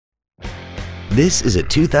This is a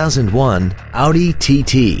 2001 Audi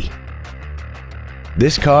TT.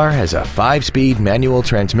 This car has a 5-speed manual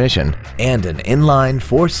transmission and an inline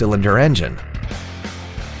 4-cylinder engine.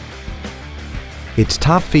 Its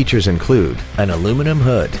top features include an aluminum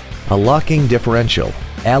hood, a locking differential,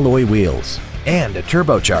 alloy wheels, and a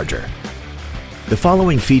turbocharger. The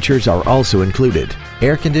following features are also included: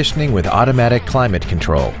 air conditioning with automatic climate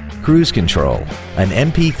control, cruise control, an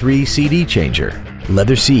MP3 CD changer,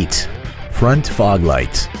 leather seats, front fog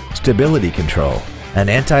lights, stability control, an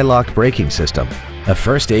anti-lock braking system, a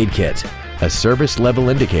first aid kit, a service level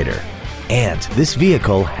indicator, and this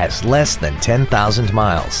vehicle has less than 10,000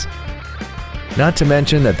 miles. Not to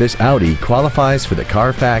mention that this Audi qualifies for the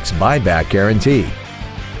Carfax buyback guarantee.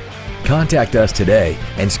 Contact us today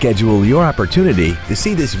and schedule your opportunity to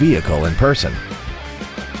see this vehicle in person.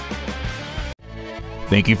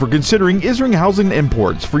 Thank you for considering Isringhausen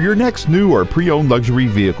Imports for your next new or pre-owned luxury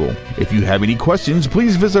vehicle. If you have any questions,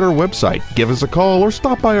 please visit our website, give us a call, or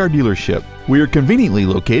stop by our dealership. We are conveniently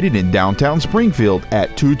located in downtown Springfield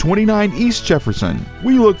at 229 East Jefferson.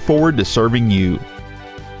 We look forward to serving you.